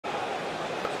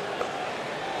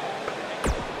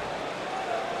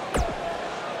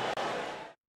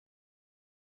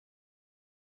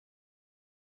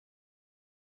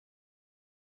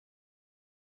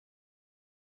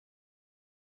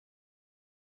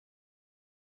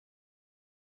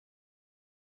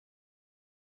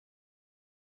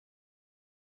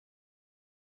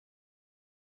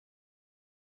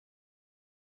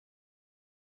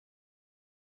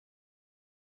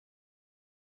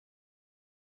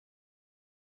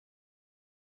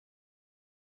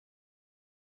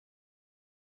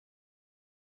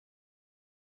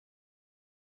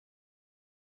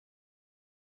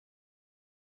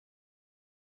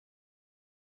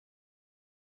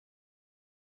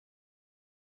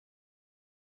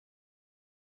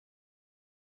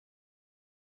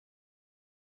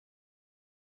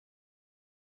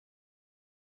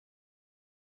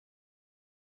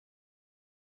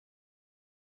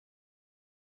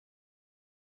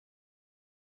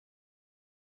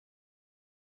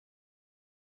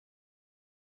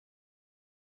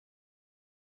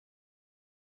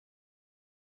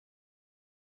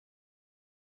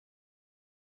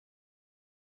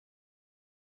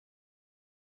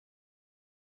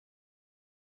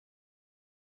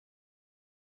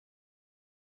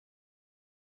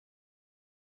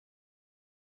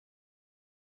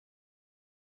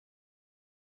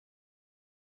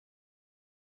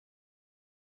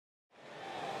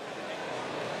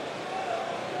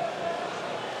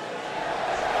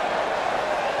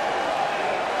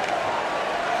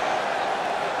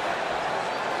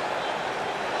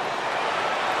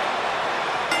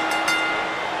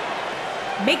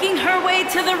Making her way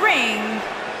to the ring,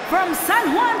 from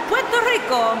San Juan, Puerto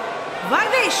Rico,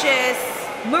 Vivacious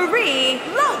Marie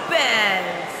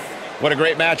Lopez. What a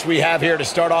great match we have here to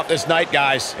start off this night,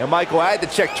 guys. And Michael, I had to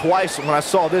check twice when I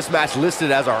saw this match listed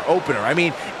as our opener. I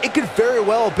mean, it could very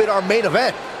well have been our main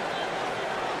event.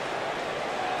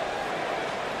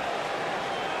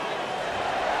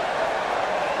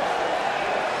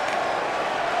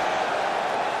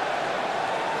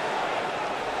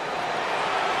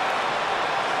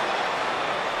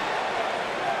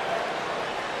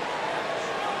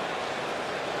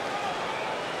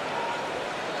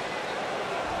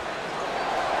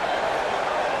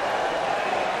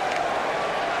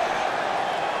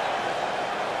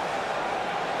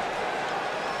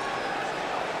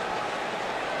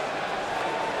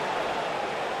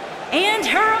 And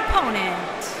her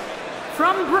opponent,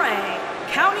 from Bray,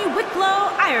 County Wicklow,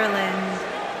 Ireland,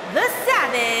 the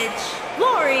Savage,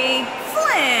 Lori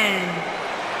Flynn.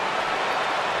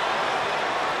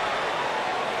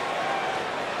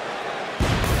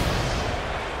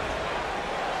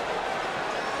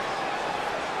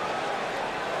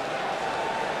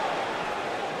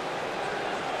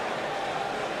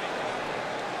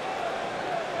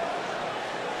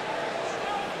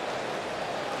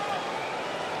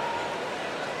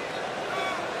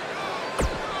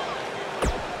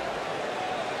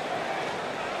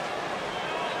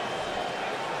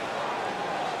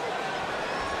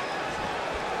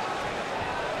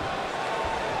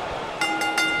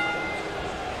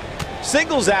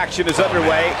 Singles action is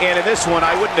underway, and in this one,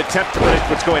 I wouldn't attempt to predict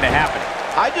what's going to happen.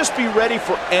 I'd just be ready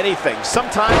for anything.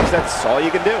 Sometimes that's all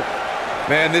you can do.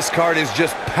 Man, this card is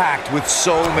just packed with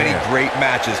so many great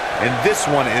matches, and this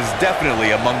one is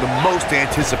definitely among the most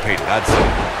anticipated, I'd say.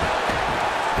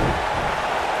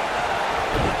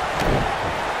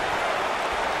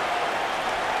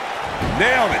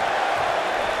 Nailed it.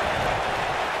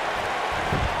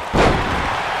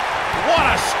 What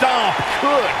a stomp.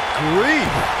 Good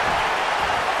grief.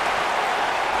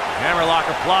 Hammerlock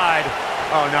applied.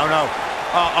 Oh, no, no.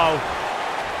 Uh-oh.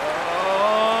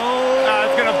 Oh.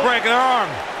 It's going to break an arm.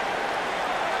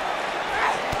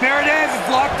 There it is. It's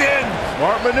locked in.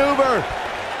 Smart maneuver.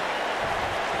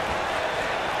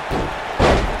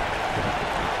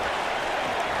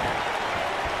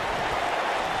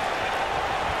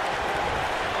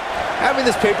 Having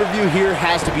this pay-per-view here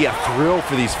has to be a thrill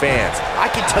for these fans. I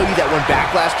can tell you that when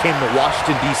Backlash came to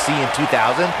Washington, D.C. in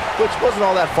 2000, which wasn't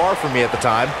all that far from me at the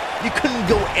time, you couldn't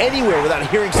go anywhere without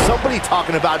hearing somebody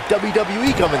talking about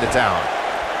WWE coming to town.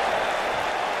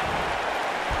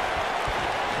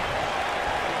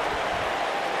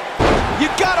 You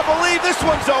gotta believe this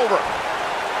one's over.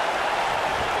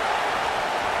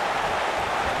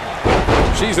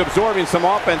 She's absorbing some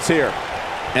offense here.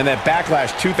 And that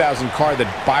Backlash 2000 card that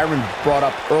Byron brought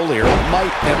up earlier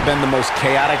might have been the most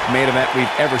chaotic main event we've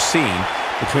ever seen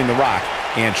between The Rock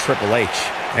and Triple H.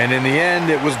 And in the end,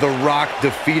 it was The Rock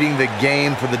defeating the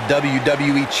game for the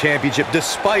WWE Championship,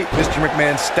 despite Mr.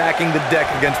 McMahon stacking the deck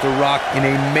against The Rock in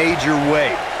a major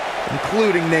way,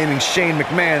 including naming Shane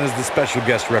McMahon as the special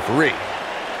guest referee.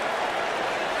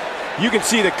 You can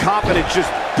see the confidence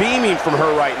just beaming from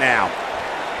her right now.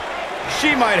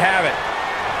 She might have it.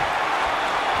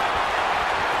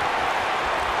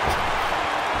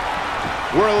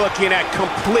 We're looking at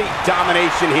complete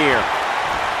domination here.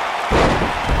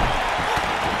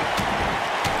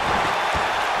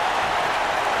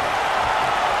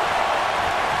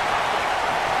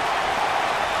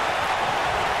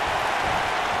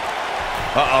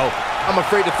 Uh-oh. I'm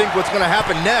afraid to think what's going to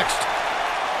happen next.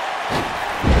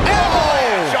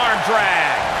 Oh! Arm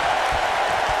drag.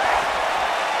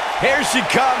 Here she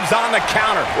comes on the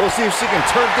counter. We'll see if she can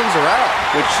turn things around.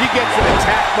 When she gets in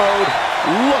attack mode,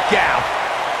 look out.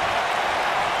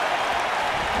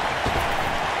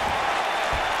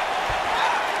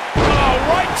 Oh,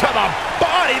 right to the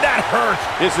body. That hurt.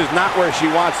 This is not where she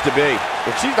wants to be.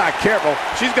 If she's not careful,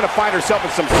 she's going to find herself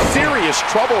in some serious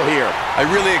trouble here. I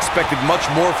really expected much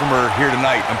more from her here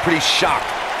tonight. I'm pretty shocked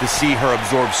to see her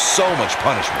absorb so much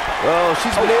punishment. Well,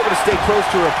 she's been able to stay close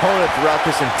to her opponent throughout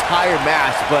this entire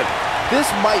match, but this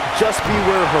might just be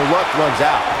where her luck runs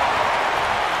out.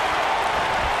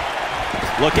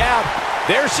 Look out.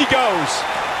 There she goes.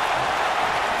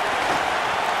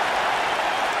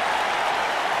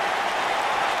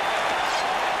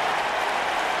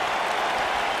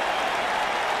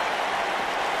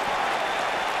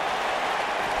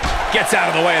 Gets out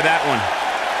of the way of that one.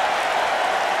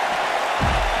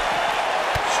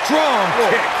 Strong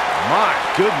kick. My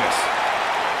goodness.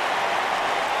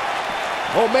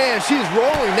 Oh, man, she's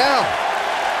rolling now.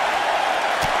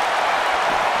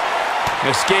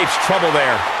 Escapes trouble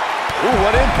there. Ooh,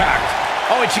 what impact.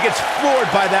 Oh, and she gets floored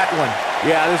by that one.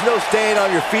 Yeah, there's no staying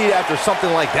on your feet after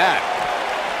something like that.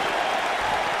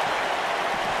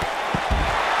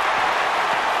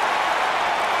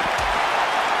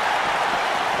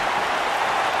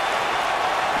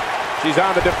 She's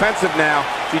on the defensive now.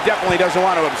 She definitely doesn't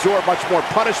want to absorb much more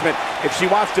punishment if she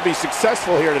wants to be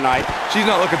successful here tonight. She's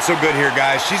not looking so good here,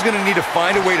 guys. She's going to need to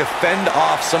find a way to fend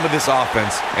off some of this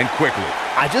offense, and quickly.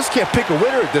 I just can't pick a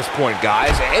winner at this point,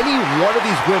 guys. Any one of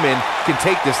these women can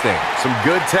take this thing. Some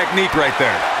good technique right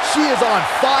there. She is on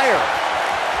fire.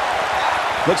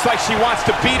 Looks like she wants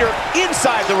to beat her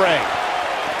inside the ring.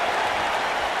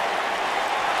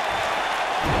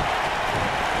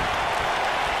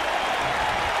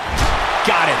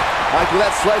 Got it. Michael,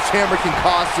 that sledgehammer can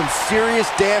cause some serious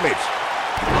damage.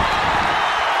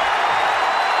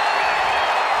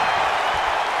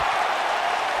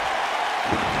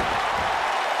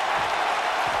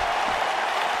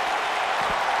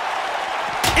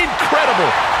 Incredible.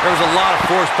 There was a lot of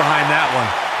force behind that one.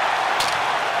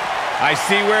 I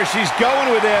see where she's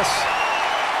going with this.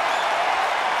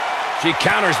 She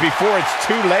counters before it's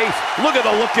too late. Look at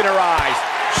the look in her eyes.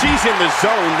 She's in the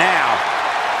zone now.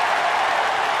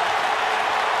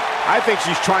 I think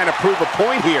she's trying to prove a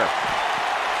point here.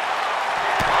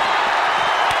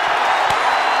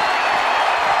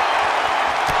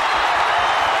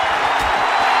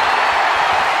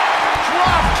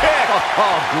 Drop kick!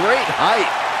 Oh, great height.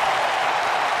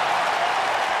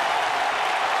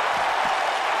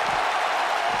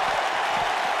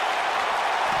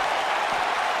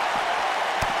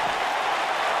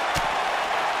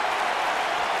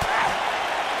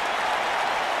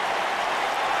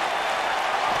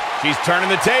 She's turning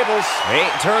the tables. They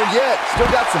ain't turned yet. Still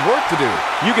got some work to do.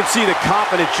 You can see the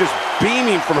confidence just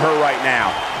beaming from her right now.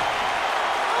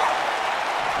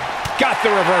 Got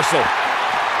the reversal.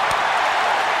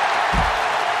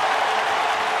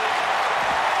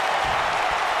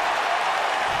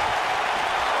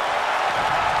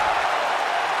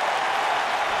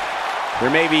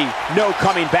 There may be no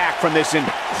coming back from this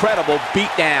incredible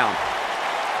beatdown.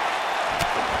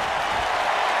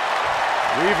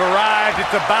 We've arrived.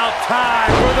 It's about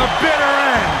time for the bitter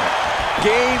end.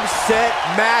 Game, set,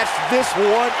 match. This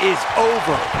one is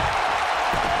over.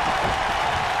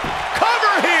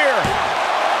 Cover here!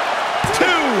 2,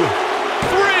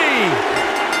 3.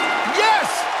 Yes!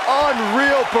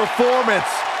 Unreal performance.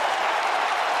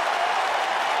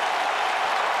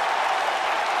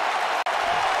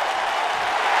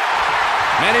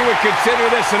 Many would consider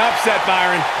this an upset,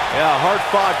 Byron. Yeah,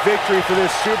 hard-fought victory for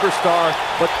this superstar,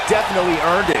 but definitely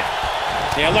earned it.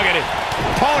 Yeah, look at it.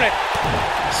 Opponent,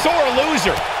 sore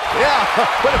loser. Yeah,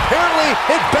 but apparently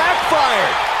it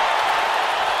backfired.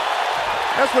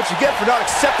 That's what you get for not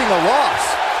accepting a loss.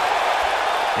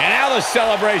 And now the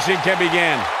celebration can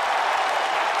begin.